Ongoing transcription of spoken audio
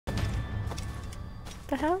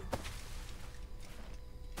The hell?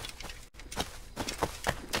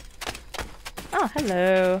 Oh,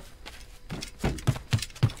 hello.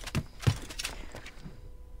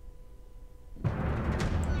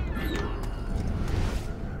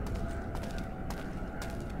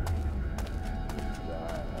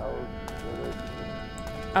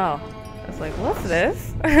 Oh, I was like, what's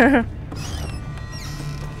this?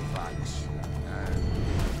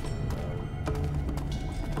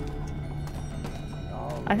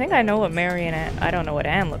 I think I know what Mary and Anne, I don't know what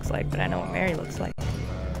Anne looks like, but I know what Mary looks like.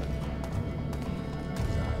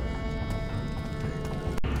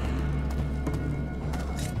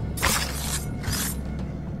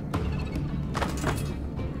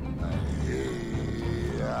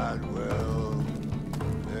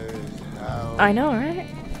 I know, right?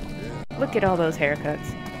 Look at all those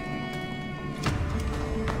haircuts.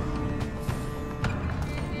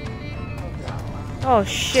 Oh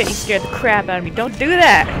shit, you scared the crap out of me. Don't do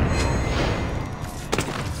that!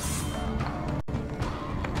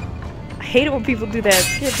 I hate it when people do that. It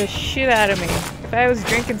scared the shit out of me. If I was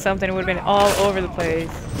drinking something, it would have been all over the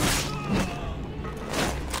place.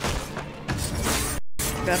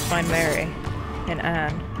 Gotta find Mary and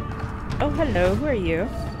Anne. Oh, hello, who are you?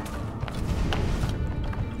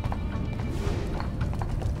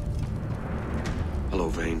 Hello,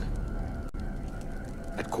 Vane.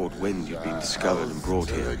 I'd caught wind you'd been discovered and brought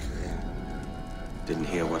here. Didn't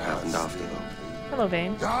hear what happened after, though. Hello,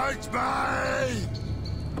 Vane.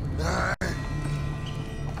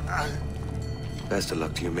 Best of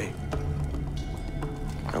luck to you, mate.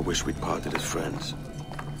 I wish we'd parted as friends.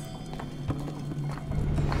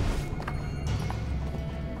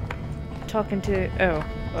 Talking to... oh,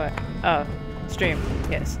 what? Oh, stream,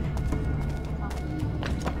 yes.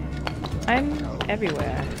 I'm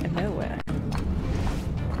everywhere and nowhere.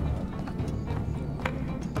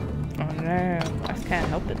 Oh no, I just can't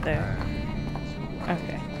help it there.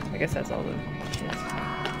 Okay, I guess that's all the shit.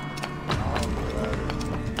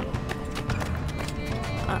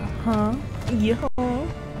 Uh-huh. Yo.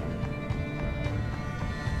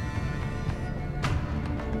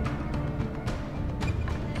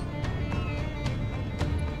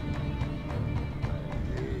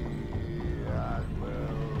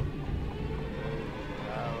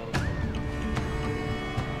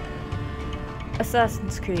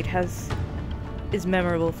 Assassin's Creed is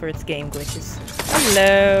memorable for its game glitches.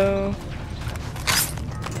 Hello.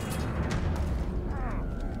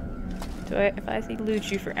 If I see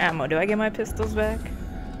loot you for ammo, do I get my pistols back?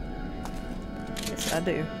 Yes, I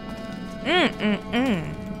do.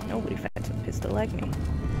 Nobody finds a pistol like me.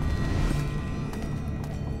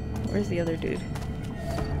 Where's the other dude?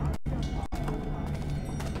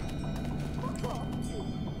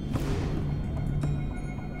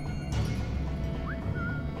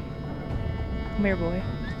 Come here, boy.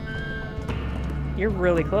 You're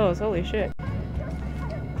really close, holy shit.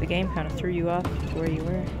 The game kind of threw you off where you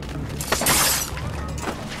were.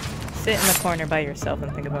 Sit in the corner by yourself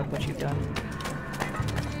and think about what you've done.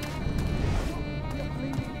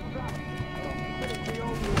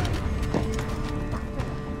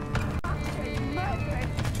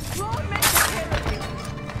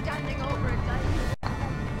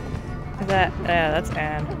 Is that? Yeah, that's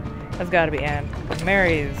Anne. That's gotta be Anne.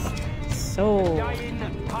 Mary's so...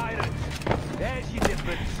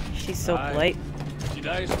 she's so polite. She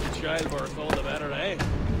dies from childbirth, all the better, eh?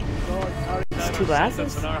 These two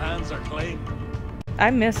glasses? And our hands are clean.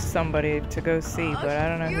 I missed somebody to go see, but I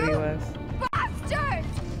don't know who he was. Bastard!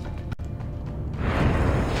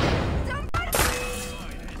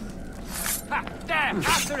 Damn!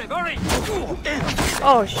 After him, hurry!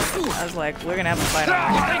 Oh shit! I was like, we're gonna have a fight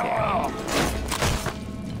on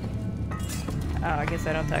Oh, I guess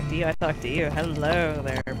I don't talk to you, I talk to you. Hello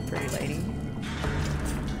there, pretty lady.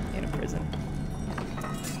 In a prison.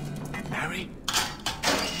 Mary?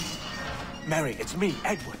 Mary, it's me,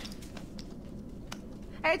 Edward.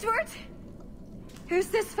 Edward? Who's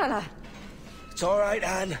this fella? It's all right,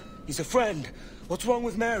 Anne. He's a friend. What's wrong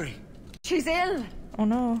with Mary? She's ill. Oh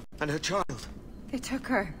no. And her child? They took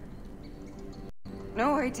her.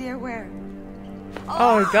 No idea where.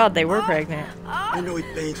 Oh god, they were pregnant. I know it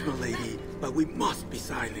pains my lady, but we must be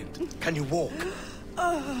silent. Can you walk?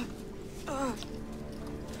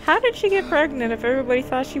 How did she get pregnant if everybody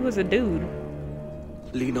thought she was a dude?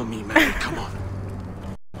 Lean on me, Mary. Come on.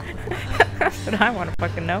 That's what I want to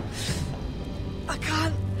fucking know. I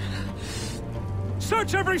can't.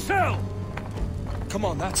 Search every cell! Come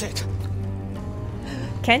on, that's it.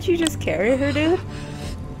 Can't you just carry her, dude?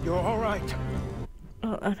 You're all right.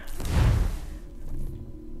 Oh,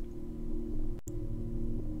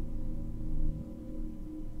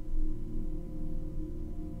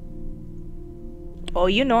 Oh,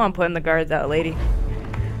 you know I'm putting the guards out, lady.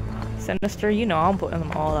 Sinister, you know I'm putting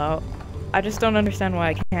them all out. I just don't understand why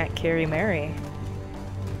I can't carry Mary.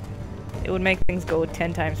 It would make things go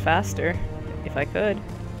 10 times faster, if I could.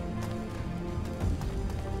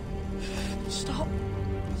 Stop.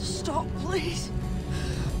 Stop, please.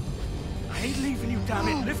 I ain't leaving you, damn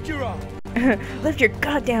it. Lift your arm. Lift your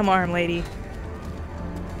goddamn arm, lady.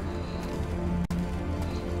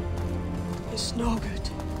 It's no good.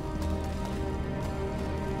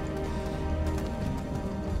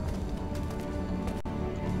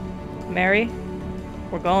 Mary,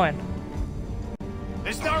 we're going.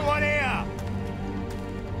 There's no one here.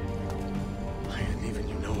 I ain't leaving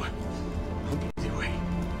you nowhere. Anyway.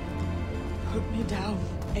 Put me down,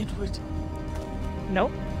 Edward.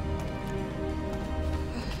 Nope.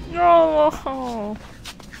 No.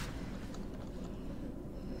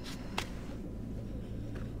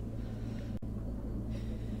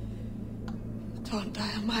 Don't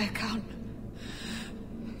die on my account.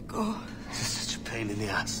 Go. This is such a pain in the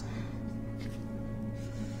ass.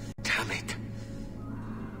 Damn it.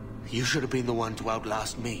 You should have been the one to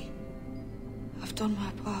outlast me. I've done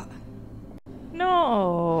my part.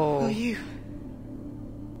 No. Will you?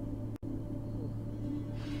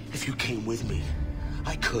 If you came with me,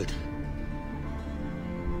 I could.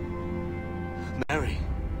 Mary.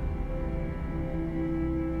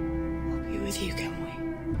 I'll be with you, can we?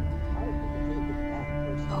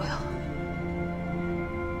 I will.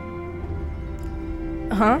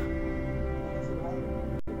 Huh?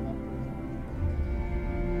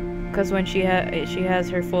 Because when she has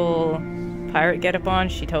her full pirate getup on,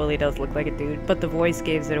 she totally does look like a dude. But the voice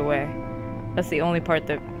gives it away. That's the only part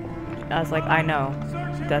that I was like, I know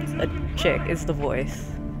that's a chick. Is the voice.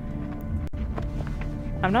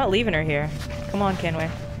 I'm not leaving her here. Come on, Kenway.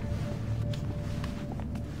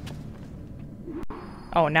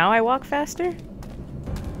 Oh, now I walk faster?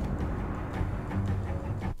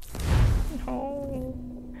 No.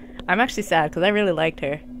 I'm actually sad because I really liked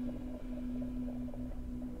her.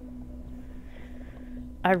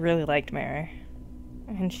 I really liked Mary.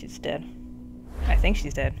 And she's dead. I think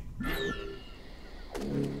she's dead.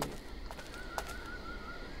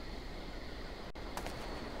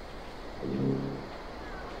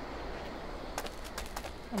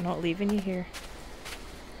 I'm not leaving you here.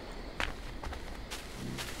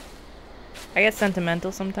 I get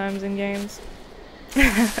sentimental sometimes in games.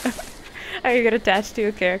 I get attached to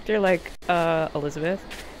a character like Elizabeth,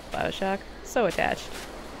 Bioshock. So attached.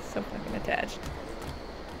 So fucking attached.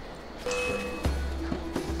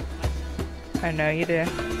 I know you do.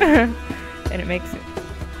 And it makes it...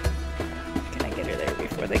 Can I get her there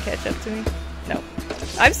before they catch up to me? No.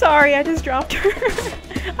 I'm sorry, I just dropped her.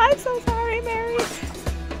 I'm so sorry, Mary.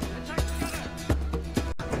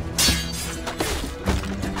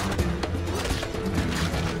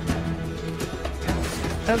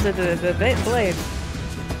 Those are the blades.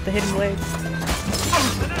 The hidden blades.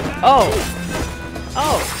 Oh!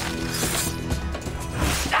 Oh!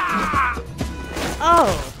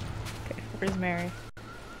 Oh! Okay, where's Mary?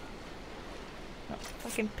 Oh,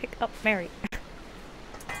 fucking pick up Mary.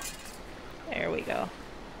 There we go.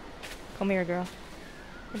 Come here, girl.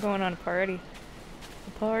 We're going on a party.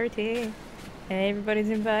 A party. And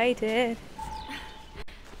everybody's invited.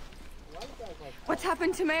 What's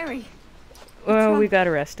happened to Mary? Well, we got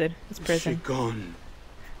arrested. It's prison. She's gone.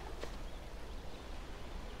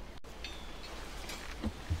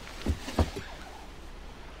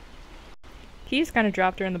 He just kind of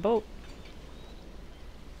dropped her in the boat.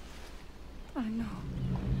 I know.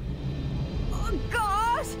 Oh,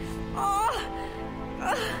 God! Oh!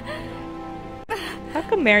 How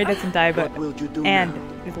come Mary doesn't die but What will you do and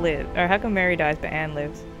now? lives? Or how come Mary dies but Anne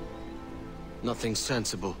lives? Nothing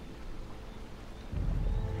sensible.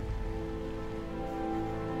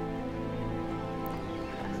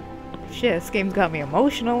 Shit, this game's got me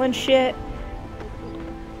emotional and shit.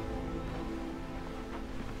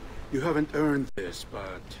 You haven't earned this,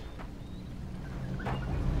 but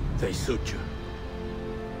they suit you.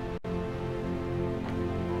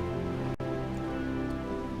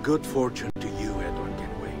 Good fortune to you, Edward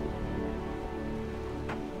Kenway.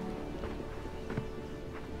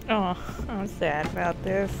 Oh, I'm sad about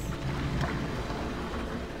this.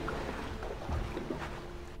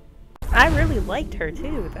 I really liked her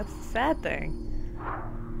too. That's the sad thing.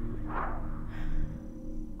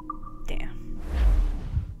 Damn.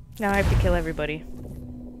 Now I have to kill everybody.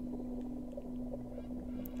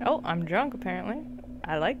 Oh, I'm drunk apparently.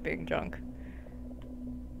 I like being drunk.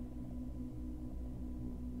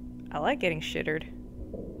 I like getting shittered.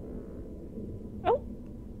 Oh!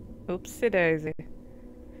 Oopsie daisy.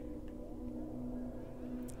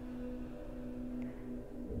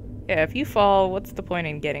 Yeah, if you fall, what's the point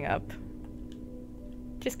in getting up?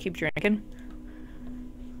 Just keep drinking.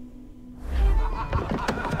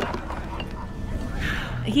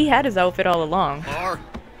 He had his outfit all along.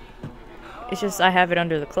 It's just I have it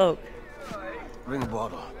under the cloak. Bring a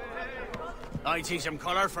bottle. I see some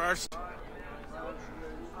color first.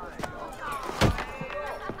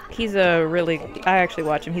 He's a really... I actually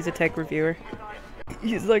watch him. He's a tech reviewer.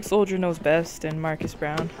 He's like Soldier Knows Best and Marcus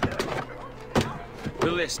Brown.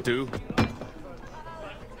 Will this do?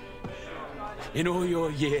 In all your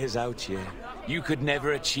years out here, you could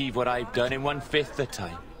never achieve what I've done in 1/5 the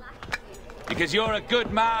time. Because you're a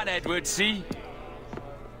good man, Edward, see?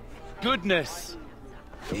 Goodness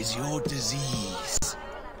is your disease.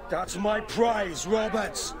 That's my prize,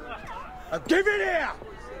 Roberts. Give it here!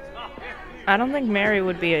 I don't think Mary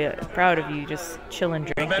would be proud of you just chilling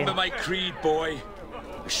drinking. Remember my creed, boy.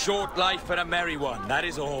 A short life and a merry one, that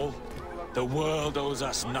is all. The world owes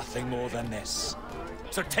us nothing more than this.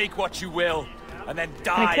 So take what you will, and then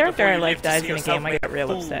die. When a character I before you like live to dies see in a yourself game, I made get real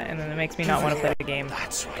fool. upset, and then it makes me not want to play the game.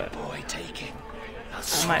 That's right, boy, take it.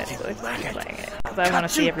 I might as well keep playing it, because I want to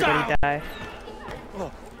see everybody die.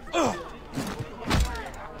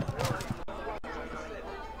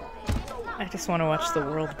 I just want to watch the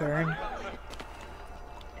world burn.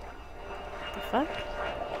 The fuck?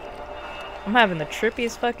 I'm having the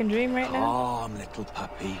trippiest fucking dream right now. Calm, little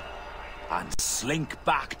puppy, and slink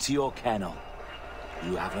back to your kennel.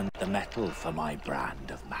 You haven't the mettle for my brand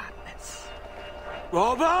of madness.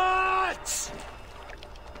 Roberts!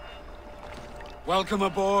 Welcome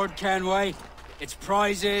aboard, Kenway. It's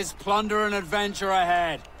prizes, plunder, and adventure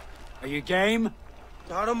ahead. Are you game?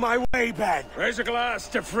 Out of my way, Ben. Raise a glass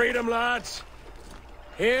to freedom, lads.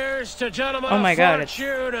 Here's to gentlemen Oh my of God, it's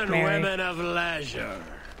fortune and Mary. women of leisure.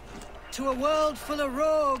 To a world full of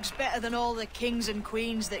rogues, better than all the kings and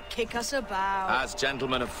queens that kick us about. As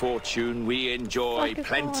gentlemen of fortune, we enjoy Fuck is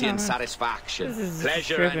plenty going on? and satisfaction, This is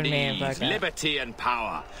pleasure and tripping me ease, like that. liberty and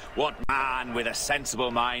power. What man with a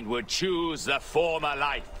sensible mind would choose the former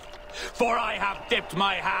life? For I have dipped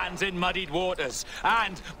my hands in muddied waters,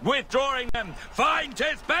 and, withdrawing them, find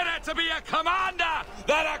 'tis better to be a commander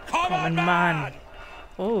than a common man!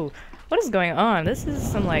 Oh, what is going on? This is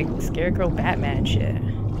some, like, Scarecrow Batman shit.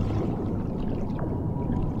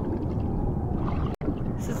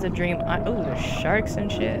 This is a dream oh, there's sharks and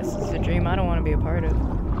shit. This is a dream I don't want to be a part of.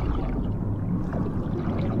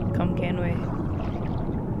 Come Kenway.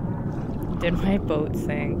 Did my boat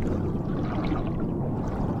sink?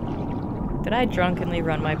 Did I drunkenly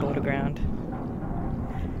run my boat aground?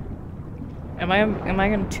 Am I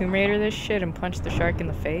gonna Tomb Raider this shit and punch the shark in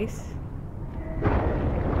the face?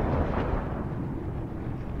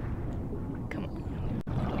 Come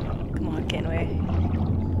on. Come on, Kenway.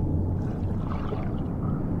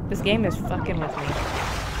 This game is fucking with me.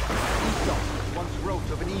 Once wrote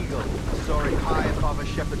of an eagle soaring high above a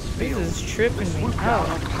shepherd's This field. is tripping me Swooped down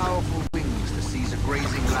on out. powerful wings to seize a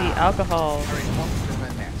grazing See, lamb. alcohol. Carried monster in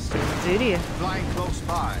their nest. Idiot. Flying close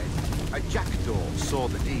by, a jackdaw saw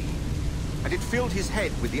the deed, and it filled his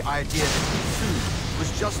head with the idea that he too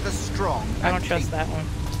was just as strong. I don't and trust that capable.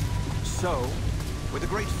 one. So, with a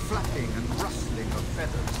great flapping and rustling of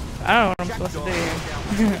feathers, I don't know what I'm supposed jackdaw to came do. down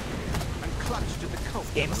the tree and clutched at the coat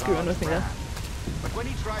of game's the screwing large with me, though. ram. But when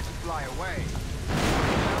he tried to fly away,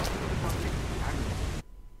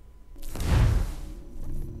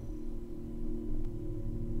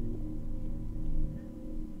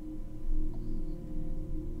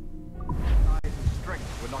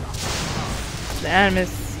 strength were not up to the The Animus.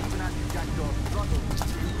 task. Even as the jackdaw struggled to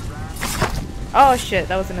seize the ram, Oh shit,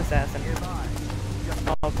 that was an assassin. nearby,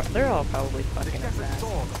 just They're all probably the fucking shepherd assassins.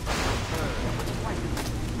 saw the frightful bird and was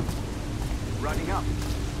frightened. Running up,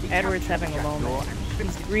 he Edward's captured having the a jackdaw moment. and He's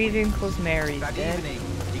flipped it. grieving cause Mary's That dead. evening,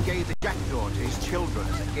 he gave the jackdaw to his children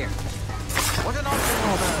as a gift. What an awful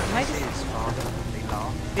Oh, bird I this just- is, Father, they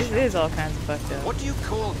laughed. This is all kinds of fucked up. What do you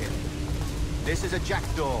call him? This is a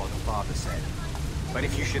jackdaw, the father said. But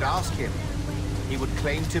if you should ask him, he would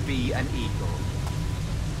claim to be an eagle.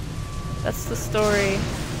 That's the story.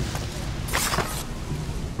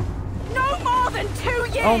 No more than 2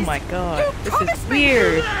 years! Oh my god, You this is promised me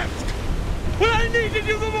weird. When I needed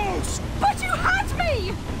you the most! But you had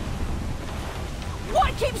me!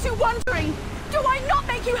 What keeps you wondering? Do I not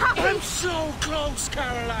make you happy? I'm so close,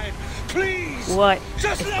 Caroline. Please. What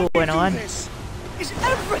Just is let me going do on? this. Is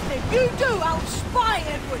everything you do out spy,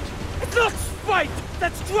 Edward? It's not spite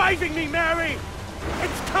that's driving me, Mary.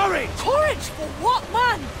 It's courage. Courage for what,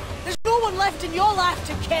 man? There's no one left in your life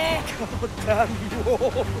to care. God damn you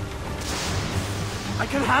all. I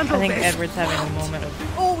can handle I think this. Edward's having a moment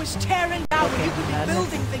of Always tearing down now when you could be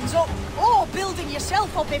building things up, or building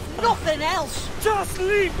yourself up if nothing else. Just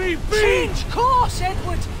leave me be! Change course,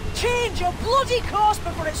 Edward! Change your bloody course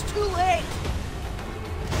before it's too late!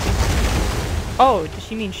 Oh, does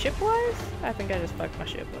she mean ship-wise? I think I just fucked my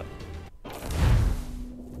ship up.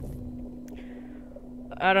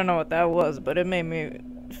 I don't know what that was, but it made me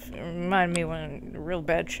remind me when a real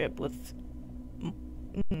bad ship with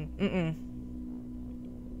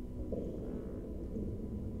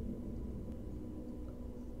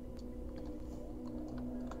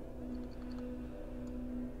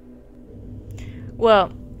Well,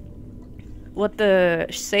 what the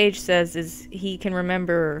sage says is he can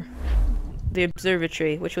remember the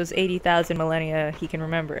observatory, which was 80,000 millennia. He can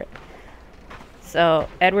remember it. So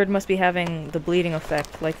Edward must be having the bleeding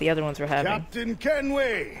effect like the other ones were having. Captain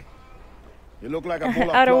Kenway! You look like a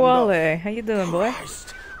bull of Adewale, how you doing, boy?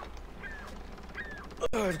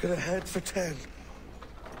 I've got a head for 10.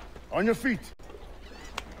 On your feet.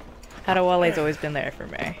 Adewale's always been there for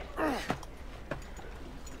me.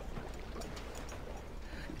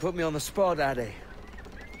 You put me on the spot, Addy.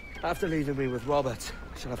 After leaving me with Robert,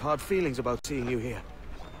 I shall have hard feelings about seeing you here.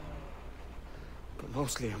 But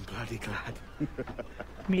mostly I'm bloody glad.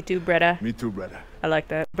 Me too, Bretta. Me too, brother. I like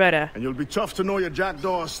that. Bretta. And you'll be tough to know your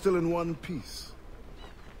jackdaw is still in one piece.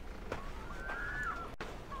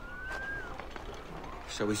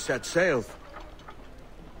 Shall we set sail?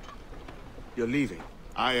 You're leaving.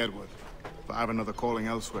 Aye, Edward. But I have another calling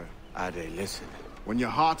elsewhere. Ade, listen. When your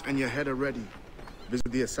heart and your head are ready,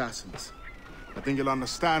 visit the assassins. I think you'll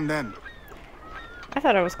understand then. I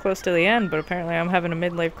thought I was close to the end, but apparently I'm having a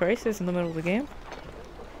midlife crisis in the middle of the game.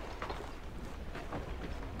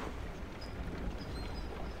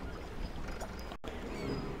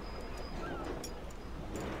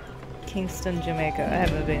 Kingston, Jamaica. I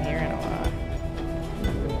haven't been here in a while.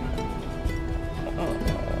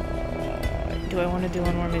 Do I want to do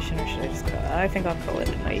one more mission or should I just call? I think I'll call it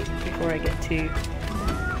a night before I get too...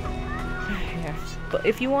 yeah. But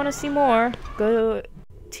if you want to see more, go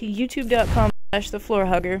to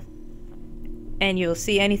youtube.com/Thefloorhugger and you'll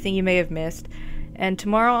see anything you may have missed. And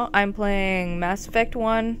tomorrow I'm playing Mass Effect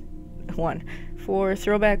 1 for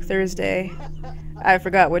Throwback Thursday. I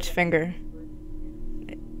forgot which finger.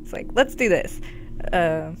 It's like, let's do this.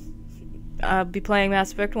 I'll be playing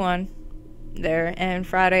Mass Effect 1 there, and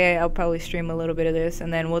Friday I'll probably stream a little bit of this,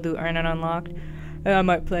 and then we'll do Earn and Unlocked. I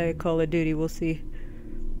might play Call of Duty, we'll see.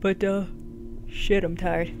 But, shit, I'm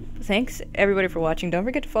tired. Thanks, everybody, for watching. Don't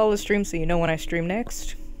forget to follow the stream so you know when I stream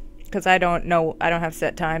next. Because I don't have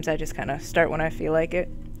set times, I just kind of start when I feel like it.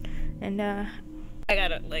 And, I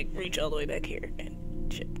gotta, like, reach all the way back here,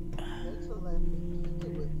 and shit.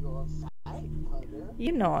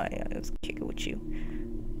 You know I was kicking with you.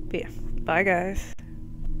 But yeah, bye guys.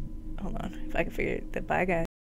 Hold on, if I can figure it, bye guys.